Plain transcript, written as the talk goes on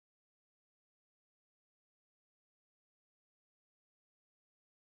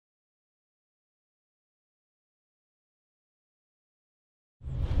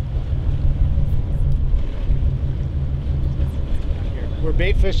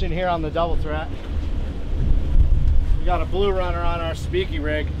bait fishing here on the double threat. We got a blue runner on our speaky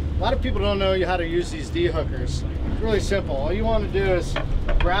rig. A lot of people don't know how to use these dehookers. It's really simple. All you want to do is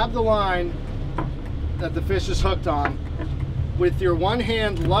grab the line that the fish is hooked on with your one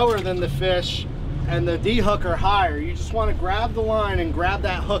hand lower than the fish and the dehooker higher. You just want to grab the line and grab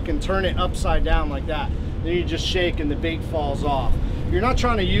that hook and turn it upside down like that. Then you just shake and the bait falls off. You're not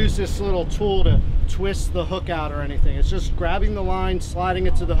trying to use this little tool to twist the hook out or anything. It's just grabbing the line, sliding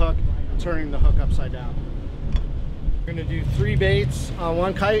it to the hook, and turning the hook upside down. We're going to do 3 baits on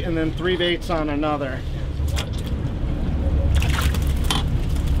one kite and then 3 baits on another.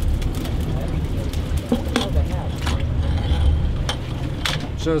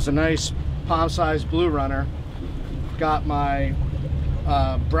 Shows a nice palm-sized blue runner. Got my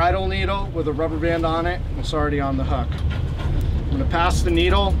bridle needle with a rubber band on it. It's already on the hook. I'm going to pass the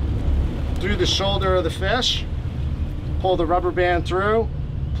needle through the shoulder of the fish, pull the rubber band through,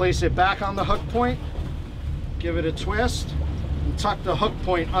 place it back on the hook point, give it a twist, and tuck the hook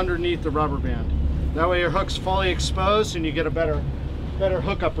point underneath the rubber band. That way your hook's fully exposed and you get a better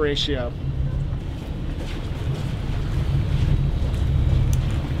hookup ratio.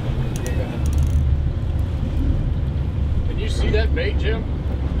 Can you see that bait, Jim?